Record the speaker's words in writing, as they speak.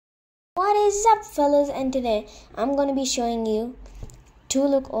What is up, fellas? And today I'm going to be showing you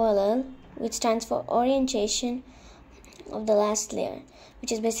to-look OLL, which stands for orientation of the last layer,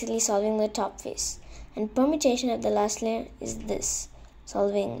 which is basically solving the top face, and permutation of the last layer is this,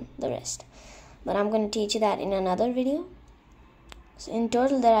 solving the rest. But I'm going to teach you that in another video. So in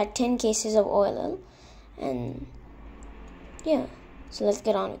total there are 10 cases of OLL, and yeah, so let's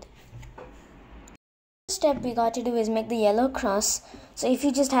get on with it. First step we got to do is make the yellow cross. So if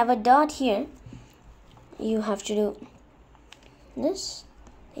you just have a dot here, you have to do this,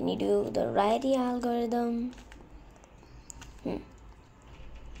 then you do the righty algorithm.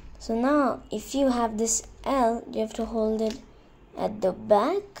 So now if you have this L, you have to hold it at the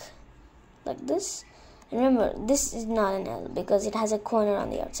back like this. And remember, this is not an L because it has a corner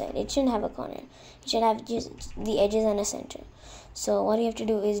on the outside. It shouldn't have a corner. It should have just the edges and a center. So what you have to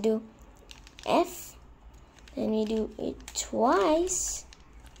do is do F, then you do it twice,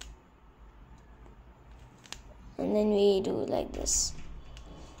 and then we do like this.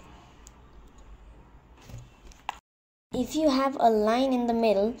 If you have a line in the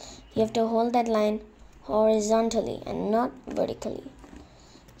middle, you have to hold that line horizontally and not vertically.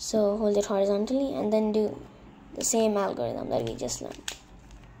 So hold it horizontally and then do the same algorithm that we just learned.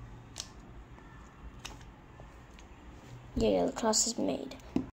 Yeah, the cross is made.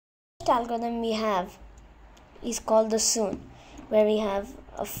 The first algorithm we have is called the Sune, where we have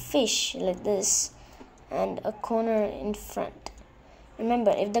a fish like this and a corner in front. Remember,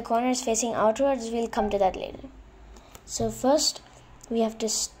 if the corner is facing outwards, we'll come to that later. So first we have to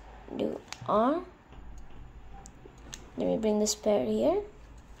do R, then we bring this pair here,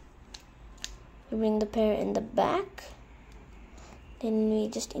 we bring the pair in the back, then we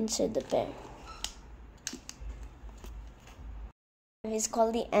just insert the pair. It's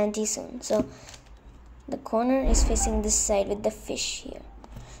called the Anti-Sune. So the corner is facing this side with the fish here.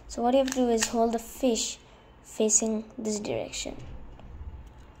 So what you have to do is hold the fish facing this direction.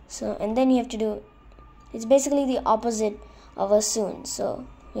 So, and then you have to do, it's basically the opposite of a Sune. So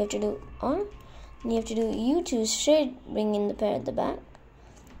you have to do R, and you have to do U2 straight, bring in the pair at the back,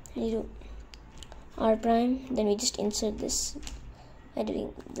 and you do R prime, then we just insert this by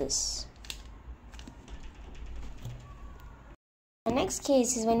doing this. The next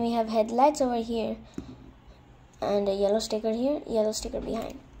case is when we have headlights over here and a yellow sticker here, yellow sticker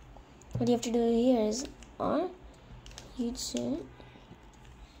behind. What you have to do here is R, U2,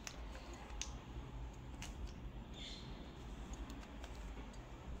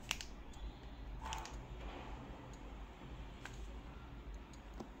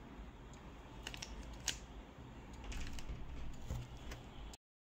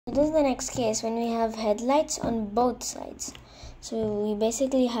 this is the next case when we have headlights on both sides. So we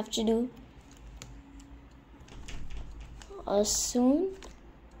basically have to do a Sune,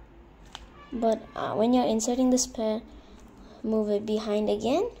 but when you're inserting this pair, move it behind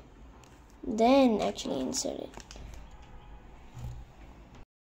again, then actually insert it.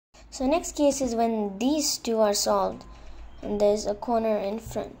 So next case is when these two are solved and there's a corner in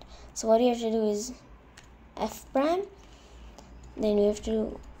front. So what you have to do is F prime, then you have to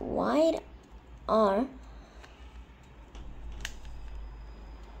do wide R,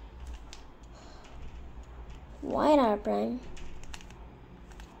 wide R prime.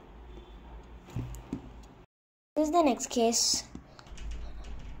 This is the next case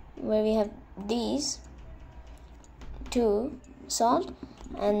where we have these two solved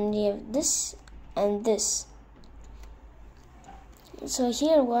and we have this and this. So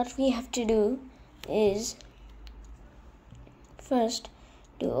here what we have to do is first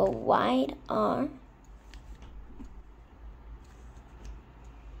do a wide R,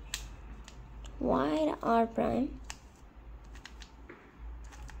 wide R prime,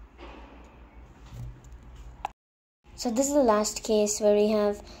 so this is the last case where we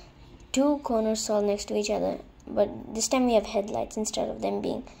have two corners solved next to each other, but this time we have headlights instead of them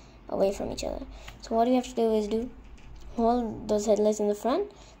being away from each other. So what you have to do is do hold those headlights in the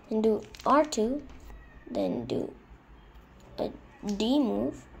front, then do R2, then do a D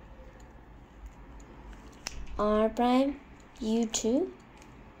move, R prime, U2,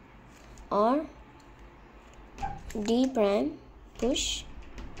 R, D prime, push,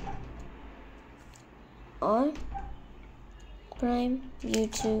 R prime,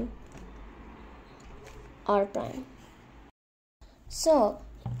 U2, R prime. So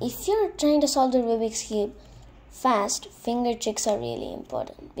if you're trying to solve the Rubik's Cube fast, finger tricks are really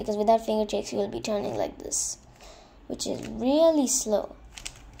important, because without finger tricks you will be turning like this, which is really slow.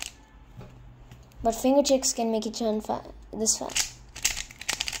 But finger tricks can make you turn this fast,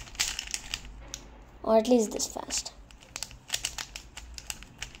 or at least this fast.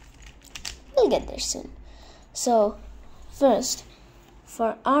 we'll get there soon. So first,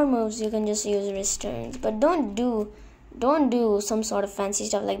 for R moves, you can just use wrist turns, but don't do some sort of fancy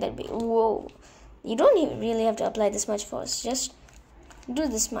stuff like that. Whoa, you don't even really have to apply this much force. Just do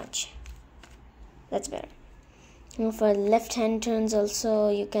this much. That's better. And for left hand turns also,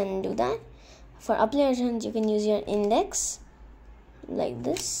 you can do that. For up layer turns, you can use your index like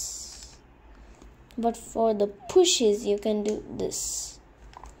this. But for the pushes, you can do this.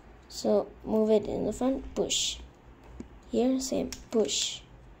 So move it in the front, push. Here, same, push.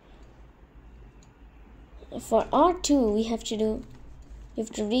 For R2, you have to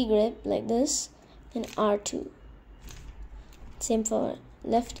regrip like this, and R2. Same for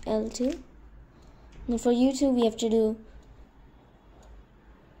left L2. And for U2, we have to do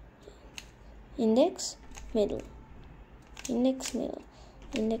index, middle, index, middle,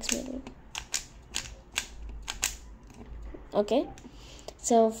 index, middle. Okay,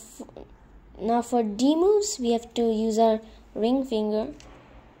 so now for D moves, we have to use our ring finger.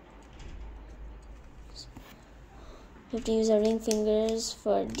 We have to use our ring fingers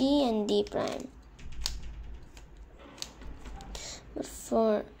for D and D prime.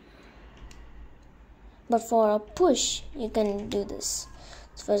 But for a push, you can do this.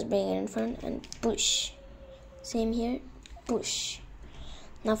 So first bring it in front and push. Same here, push.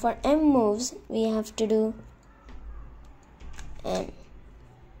 Now for M moves, we have to do M.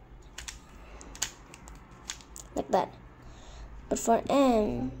 Like that. But for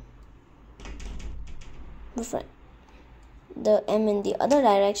M, the M in the other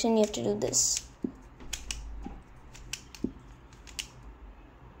direction, you have to do this.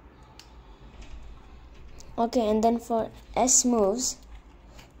 Okay, and then for S moves,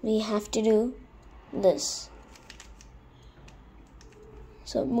 we have to do this.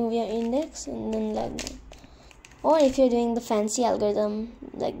 So move your index and then like that. Or if you're doing the fancy algorithm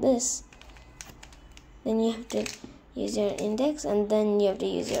like this, then you have to use your index and then you have to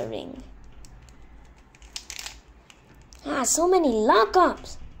use your ring. So many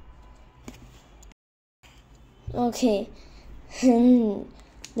lockups. Okay.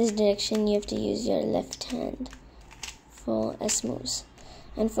 This direction you have to use your left hand for S moves.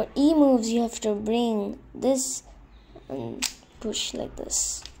 And for E moves, you have to bring this and push like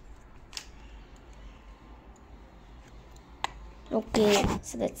this. Okay,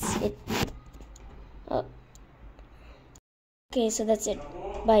 so that's it. Okay, so that's it.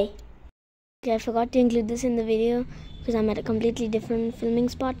 Bye. Okay, I forgot to include this in the video because I'm at a completely different filming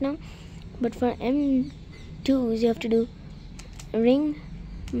spot now. But for M2s, you have to do ring,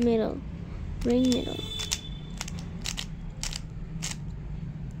 middle, ring, middle.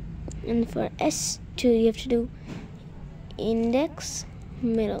 And for S2, you have to do index,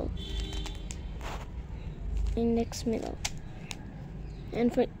 middle, index, middle.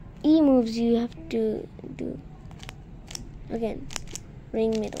 And for E moves, you have to do again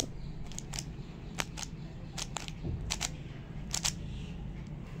ring, middle.